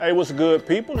Hey, what's good,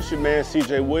 people? It's your man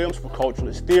CJ Williams for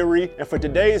Culturalist Theory, and for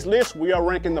today's list, we are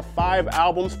ranking the 5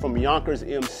 albums from Yonkers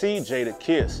MC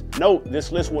Jadakiss. Note,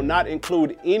 this list will not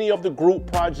include any of the group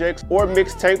projects or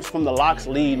mixtapes from the Lock's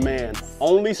lead man,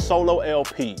 only solo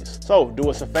LPs. So do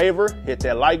us a favor, hit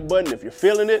that like button if you're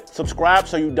feeling it, subscribe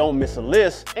so you don't miss a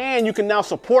list, and you can now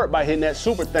support by hitting that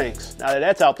super thanks. Now that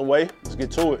that's out the way, let's get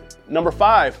to it. Number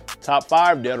 5, Top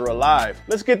 5 Dead or Alive.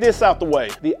 Let's get this out the way.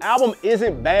 The album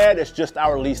isn't bad, it's just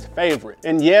our least favorite.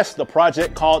 And yes, the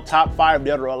project called Top 5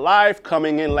 Dead or Alive,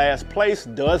 coming in last place,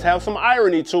 does have some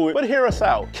irony to it, but hear us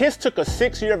out. Kiss took a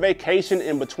 6-year vacation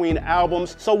in between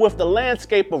albums, so with the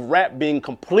landscape of rap being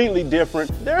completely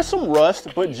different, there's some rust,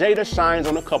 but Jada shines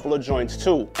on a couple of joints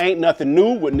too. Ain't Nothing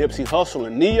New with Nipsey Hussle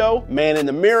and Neo, Man in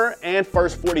the Mirror, and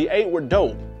First 48 were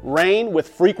dope. Rain with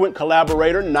frequent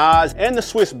collaborator Nas and the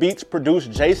Swiss Beats produced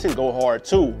Jason go hard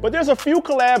too. But there's a few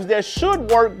collabs that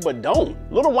should work but don't.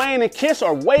 Lil Wayne and Kiss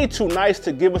are way too nice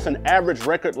to give us an average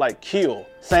record like Kill.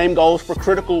 Same goes for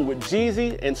Critical with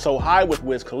Jeezy and So High with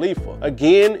Wiz Khalifa.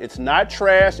 Again, it's not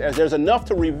trash as there's enough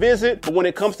to revisit, but when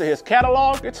it comes to his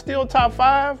catalog, it's still top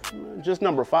 5, just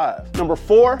number 5. Number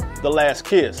 4, The Last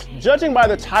Kiss. Judging by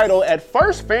the title, at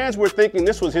first fans were thinking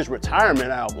this was his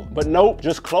retirement album, but nope,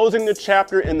 just closing the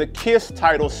chapter in the Kiss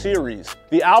title series.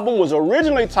 The album was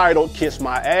originally titled Kiss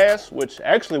My Ass, which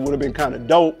actually would have been kind of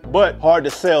dope, but hard to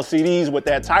sell CDs with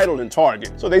that title in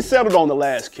Target, so they settled on The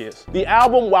Last Kiss. The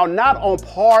album, while not on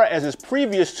par as his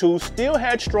previous two, still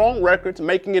had strong records,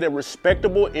 making it a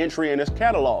respectable entry in his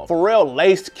catalog. Pharrell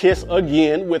laced Kiss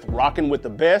again with Rockin' with the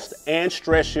Best and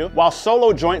Stress Ya, while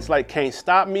solo joints like Can't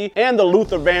Stop Me and the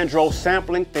Luther Vandross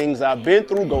sampling Things I've Been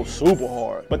Through go super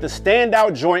hard. But the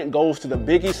standout joint goes to the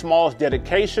Biggie Smalls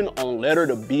dedication on Letter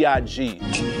to B.I.G.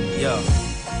 Yo,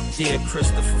 dear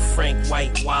Christopher Frank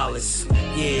White Wallace,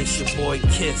 yeah, it's your boy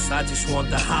Kiss, I just want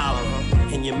to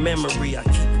holler. In your memory, I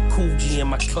keep a Cool G in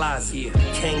my closet.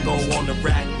 Can't go on the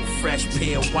rack with fresh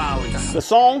pair of wallets. The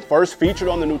song, first featured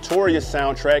on the Notorious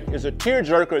soundtrack, is a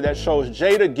tearjerker that shows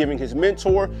Jada giving his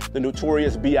mentor, the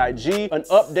Notorious B.I.G., an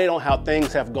update on how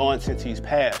things have gone since he's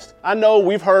passed. I know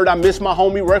we've heard I Miss My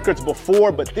Homie records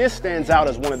before, but this stands out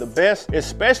as one of the best,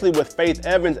 especially with Faith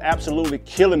Evans absolutely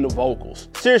killing the vocals.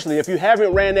 Seriously, if you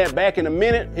haven't ran that back in a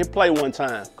minute, hit play one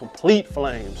time. Complete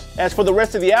flames. As for the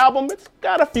rest of the album, it's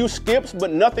got a few skips,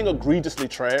 but nothing egregiously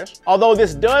trash. Although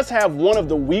this does have one of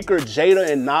the weaker Jada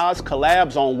and Nas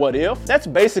collabs on What If. That's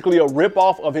basically a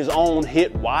ripoff of his own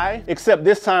hit Why, except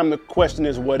this time the question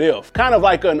is what if. Kind of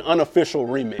like an unofficial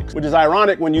remix, which is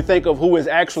ironic when you think of who is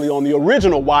actually on the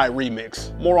original Why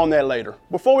remix. More on that later.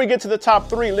 Before we get to the top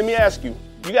 3, let me ask you,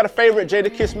 you got a favorite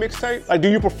Jadakiss mixtape? Like, do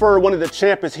you prefer one of the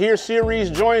Champ is Here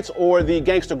series joints or the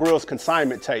Gangsta Grillz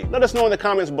consignment tape? Let us know in the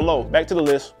comments below. Back to the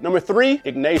list. Number 3,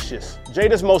 Ignatius.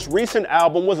 Jada's most recent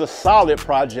album was a solid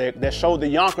project that showed the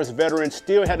Yonkers veteran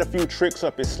still had a few tricks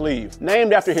up his sleeve.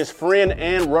 Named after his friend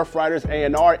and Rough Riders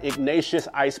A&R, Ignatius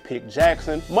Ice Pick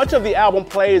Jackson, much of the album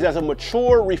plays as a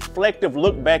mature, reflective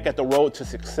look back at the road to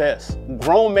success.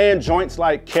 Grown man joints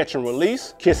like Catch and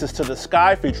Release, Kisses to the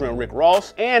Sky featuring Rick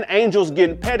Ross, and Angels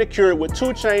Getting Pedicured with 2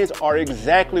 Chainz are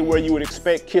exactly where you would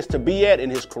expect Kiss to be at in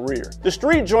his career. The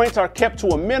street joints are kept to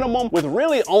a minimum, with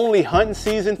really only Hunting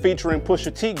Season featuring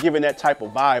Pusha T giving that type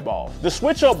of vibe off. The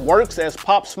switch up works as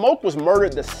Pop Smoke was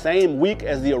murdered the same week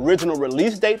as the original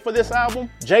release date for this album.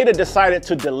 Jada decided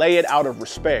to delay it out of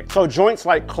respect. So joints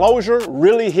like Closure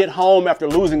really hit home after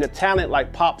losing the talent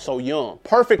like Pop So Young.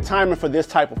 Perfect timing for this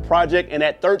type of project, and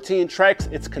at 13 tracks,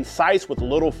 it's concise with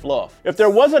little fluff. If there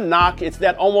was a knock, it's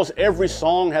that almost every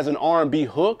song has an R&B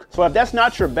hook, so if that's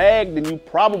not your bag, then you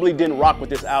probably didn't rock with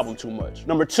this album too much.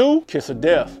 Number 2, Kiss of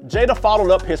Death. Jada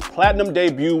followed up his platinum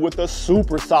debut with a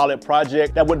super solid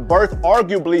project that would birth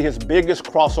arguably his biggest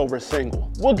crossover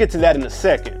single. We'll get to that in a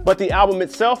second, but the album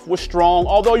itself was strong,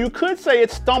 although you could say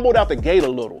it stumbled out the gate a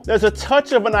little. There's a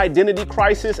touch of an identity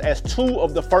crisis as 2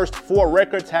 of the first 4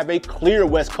 records have a clear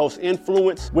West Coast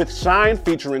influence, with Shine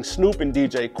featuring Snoop and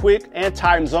DJ Quick, and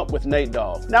Time's Up with Nate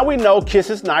Dogg. Now we know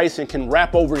Kiss is nice and can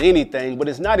rap over anything, but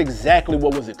it's not exactly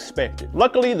what was expected.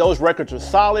 Luckily, those records were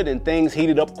solid and things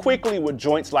heated up quickly with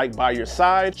joints like By Your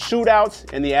Side,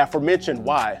 Shootouts, and the aforementioned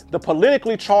Why. The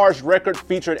politically charged record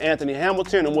featured Anthony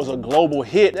Hamilton and was a global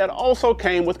hit that also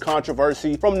came with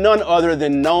controversy from none other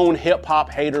than known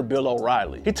hip-hop hater Bill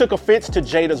O'Reilly. He took offense to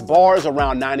Jada's bars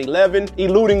around 9/11,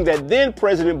 eluding that then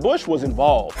President Bush was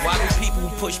involved. Why do people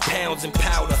push pounds and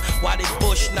powder? Why did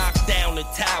Bush knock down the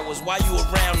towers? Why you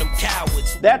around them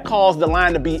cowards? That caused the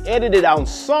line to be edited on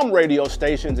some radio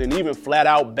stations and even flat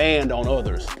out banned on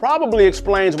others. Probably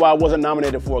explains why it wasn't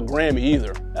nominated for a Grammy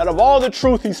either. Out of all the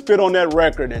truth he spit on that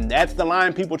record, and that's the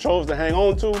line people chose to hang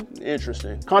on to,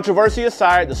 interesting. Controversy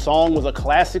aside, the song was a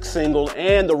classic single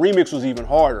and the remix was even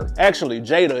harder. Actually,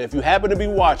 Jada, if you happen to be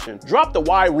watching, drop the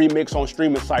Y remix on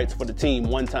streaming sites for the team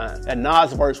one time. That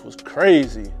Nas verse was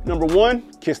crazy. Number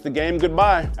 1, Kiss the Game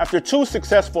Goodbye. After 2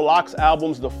 successful Lox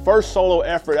albums, the first solo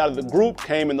effort out of the group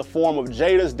came in the form of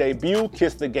Jada's debut,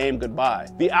 Kiss the Game Goodbye.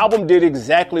 The album did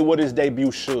exactly what his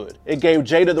debut should. It gave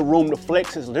Jada the room to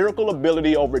flex his lyrical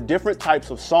ability over different types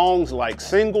of songs like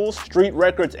singles, street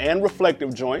records, and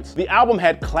reflective joints. The album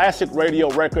had classic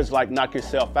radio records like Knock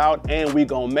Yourself Out and We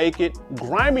Gon' Make It,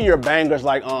 grimier bangers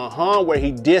like where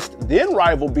he dissed then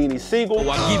rival Beanie Siegel. Oh,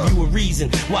 I'll give you a reason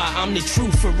why I'm the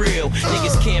truth for real.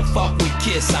 Niggas can't fuck with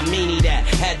Kiss, I mean that.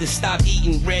 Had to stop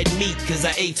eating red meat cause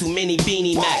I ate too many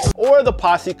Beanie Macs. Or the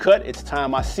posse cut, It's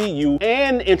Time I See You,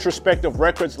 and introspective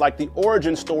records like the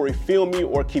origin story Feel Me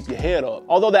or Keep Your Head Up.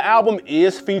 Although the album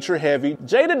is feature heavy,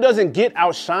 Jada doesn't get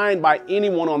outshined by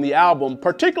anyone on the album,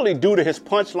 particularly due to his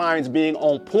punchlines being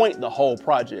on point the whole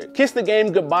project. Kiss the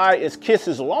Game Goodbye is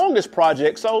Kiss's longest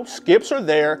project, so skips are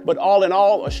there, but all in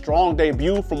all, a strong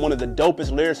debut from one of the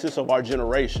dopest lyricists of our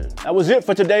generation. That was it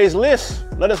for today's list.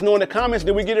 Let us know in the comments,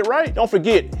 did we get it right? Don't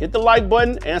forget, hit the like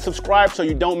button and subscribe so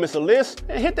you don't miss a list,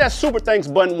 and hit that super thanks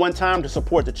button one time to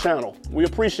support the channel. We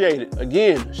appreciate it.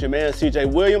 Again, it's your man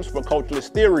CJ Williams for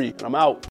Culturalist Theory, and I'm out.